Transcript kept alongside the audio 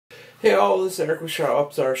Hey all, this is Eric with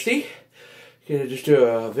Shop RC. Gonna just do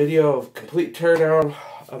a video of complete teardown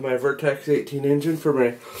of my Vertex 18 engine for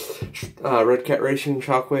my Red Cat Racing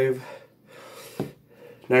Shockwave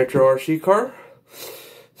Nitro RC car.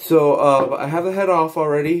 So I have the head off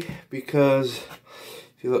already because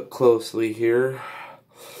if you look closely here,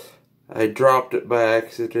 I dropped it by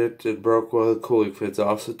accident and broke one of the cooling fins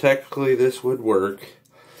off. So technically this would work.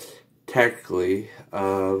 Technically.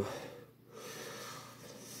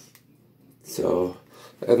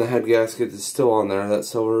 And the head gasket is still on there. That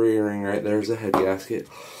silver ring right there is a head gasket.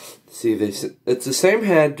 See, it's the same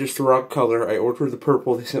head, just the wrong color. I ordered the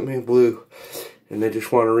purple, they sent me a blue, and they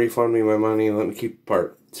just want to refund me my money and let me keep the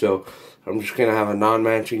part. So I'm just gonna have a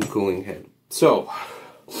non-matching cooling head. So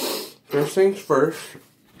first things first,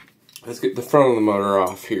 let's get the front of the motor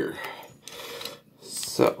off here.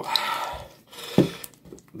 So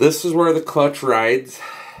this is where the clutch rides.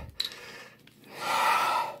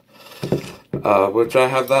 Which I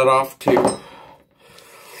have that off too.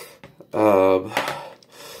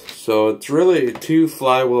 So it's really a 2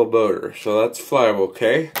 flywheel motor. So that's flywheel,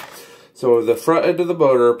 okay? So with the front end of the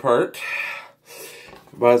motor apart,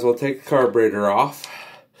 might as well take the carburetor off.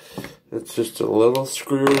 It's just a little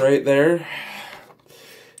screw right there.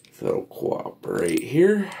 If it'll cooperate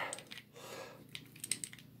here.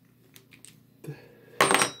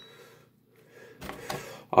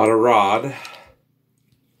 On a rod.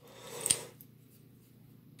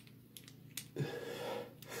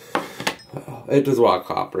 It does want to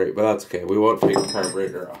cooperate, but that's okay. We won't take the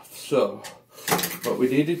carburetor off. So, what we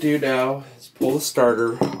need to do now is pull the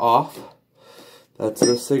starter off. That's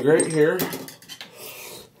this thing right here.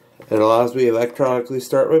 It allows me to electronically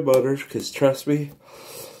start my motors, because trust me,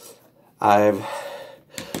 I've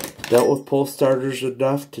dealt with pull starters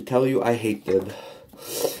enough to tell you I hate them.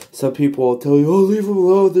 Some people will tell you, oh, leave them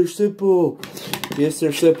alone, they're simple. Yes,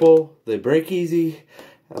 they're simple, they break easy,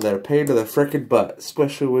 and they're a pain in the frickin' butt,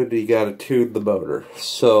 especially when you gotta tune the motor.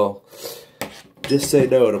 So, just say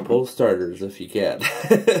no to pull starters if you can.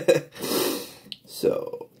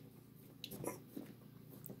 So,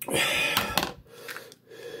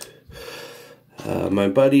 my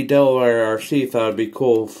buddy Delaware RC thought it'd be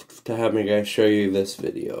cool to have me guys show you this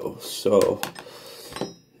video. So,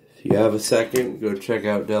 if you have a second, go check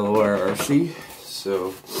out Delaware RC.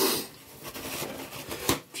 So,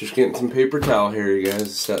 just getting some paper towel here, you guys, to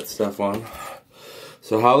set stuff on.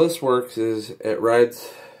 So how this works is it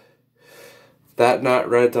rides, that nut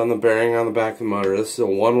rides on the bearing on the back of the motor. This is a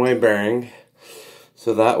one-way bearing.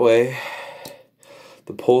 So that way,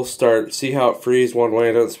 the pull start, see how it frees one way,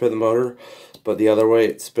 it doesn't spin the motor, but the other way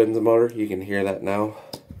it spins the motor. You can hear that now.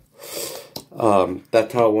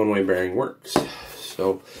 That's how a one-way bearing works.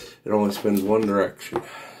 So it only spins one direction.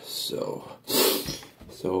 So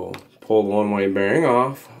pull the one-way bearing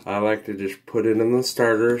off. I like to just put it in the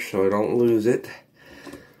starter so I don't lose it.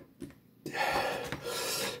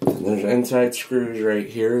 And there's inside screws right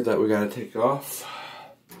here that we gotta take off.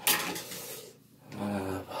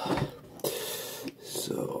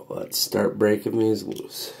 So let's start breaking these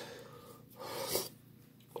loose.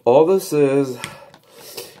 All this is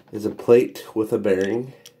a plate with a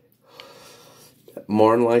bearing.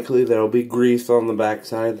 More than likely there'll be grease on the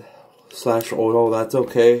backside / oil. That's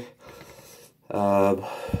okay.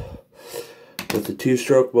 With a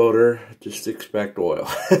 2-stroke motor, just expect oil.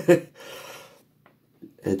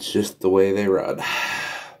 It's just the way they run.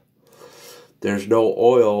 There's no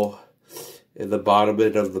oil in the bottom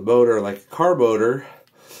end of the motor like a car motor,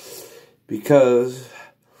 because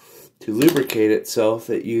to lubricate itself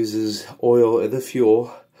it uses oil in the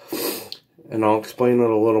fuel, and I'll explain it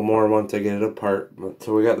a little more once I get it apart.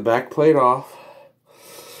 So we got the back plate off.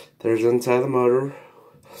 There's inside the motor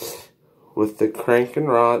with the crank and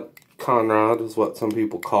rod, conrod is what some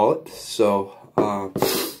people call it. So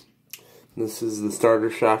this is the starter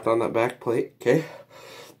shaft on that back plate. Okay,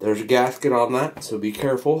 there's a gasket on that, so be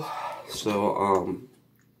careful. So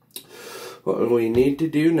what we need to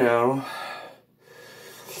do now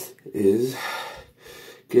is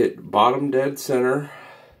get bottom dead center,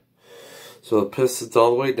 so the piston's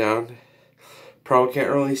all the way down. Probably can't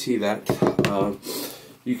really see that.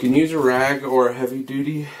 You can use a rag or a heavy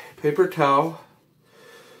duty paper towel.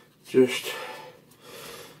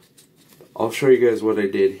 I'll show you guys what I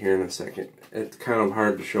did here in a second. It's kind of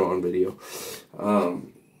hard to show on video.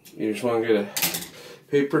 You just want to get a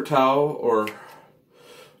paper towel or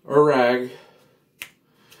a rag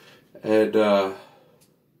and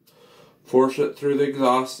force it through the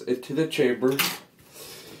exhaust into the chamber,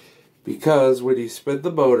 because when you spin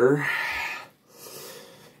the motor,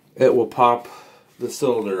 it will pop the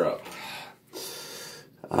cylinder up,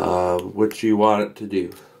 which you want it to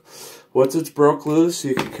do. once it's broke loose,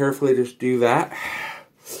 you can carefully just do that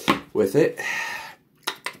with it.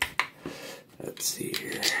 Let's see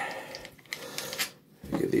here.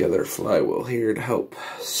 Get the other flywheel here to help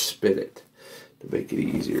spin it, to make it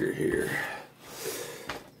easier here.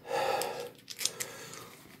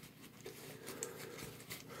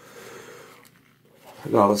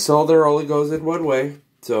 Now the cylinder only goes in one way,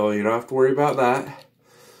 so you don't have to worry about that.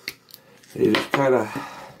 You just kind of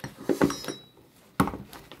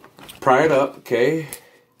pry it up, okay,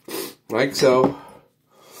 like so.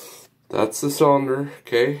 That's the cylinder,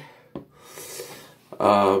 okay.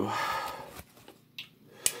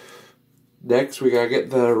 Next, we gotta get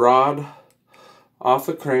the rod off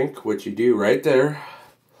the crank, which you do right there,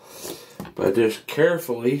 but just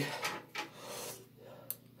carefully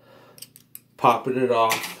popping it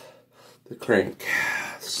off the crank.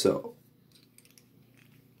 So,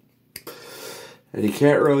 and you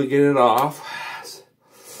can't really get it off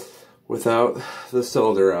without the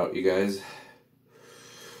cylinder out, you guys.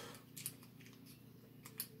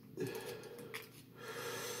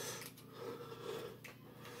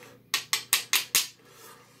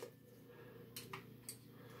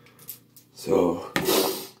 So,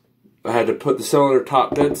 I had to put the cylinder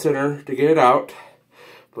top dead center to get it out.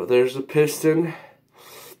 But there's the piston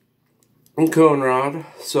and cone rod.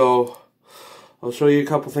 So, I'll show you a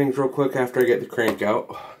couple things real quick after I get the crank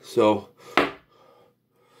out. So,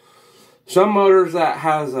 some motors that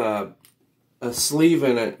has a sleeve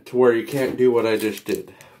in it to where you can't do what I just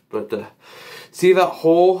did. But see that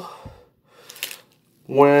hole?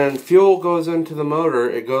 When fuel goes into the motor,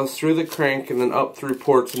 it goes through the crank and then up through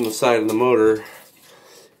ports in the side of the motor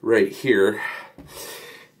right here.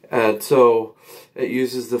 And so it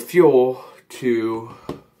uses the fuel to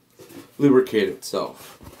lubricate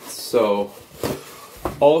itself. So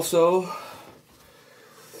also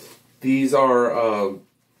these are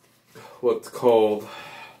what's called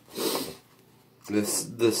the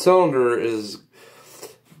cylinder is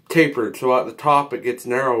tapered, so at the top it gets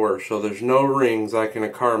narrower, so there's no rings like in a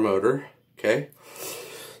car motor. Okay,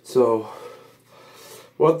 so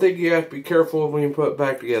one thing you have to be careful of when you put it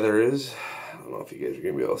back together is, I don't know if you guys are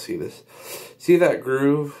gonna be able to see this. See that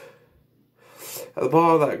groove? At the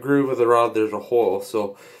bottom of that groove of the rod there's a hole,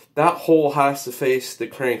 so that hole has to face the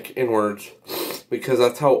crank inwards because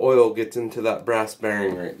that's how oil gets into that brass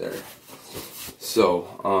bearing right there.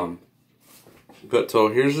 So so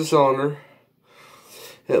here's the cylinder.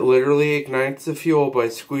 It literally ignites the fuel by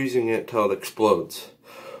squeezing it till it explodes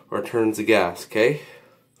or turns the gas, okay?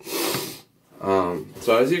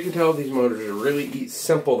 So as you can tell, these motors are really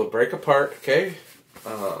simple to break apart, okay?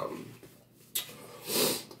 I'll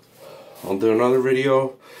do another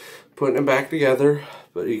video putting it back together,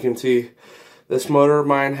 but you can see this motor of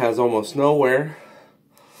mine has almost no wear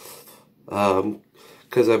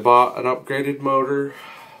because I bought an upgraded motor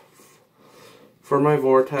for my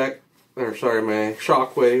Vertex. Or sorry, my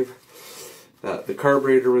Shockwave. The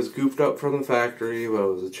carburetor was goofed up from the factory, but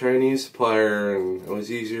it was a Chinese supplier, and it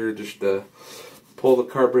was easier just to pull the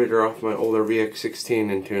carburetor off my older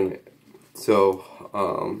VX16 and tune it. So,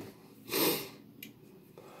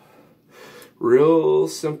 real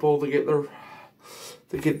simple to get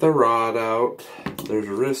the rod out. There's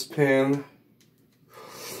a wrist pin.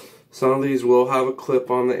 Some of these will have a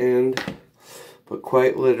clip on the end, but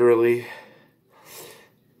quite literally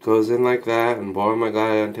goes in like that, and boy am I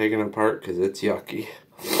glad I'm taking it apart because it's yucky.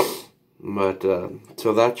 But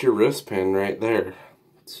so that's your wrist pin right there.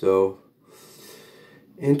 So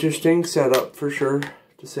interesting setup for sure,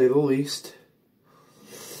 to say the least.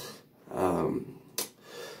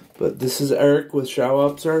 But this is Eric with Show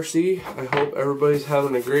Ups RC. I hope everybody's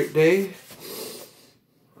having a great day.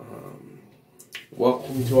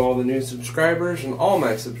 Welcome to all the new subscribers and all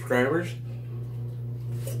my subscribers.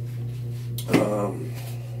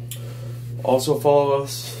 Also follow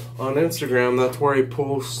us on Instagram. That's where I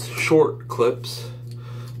post short clips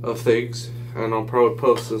of things, and I'll probably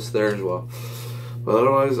post this there as well. But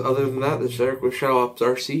otherwise, other than that, this is Eric with Show Ups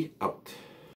RC out.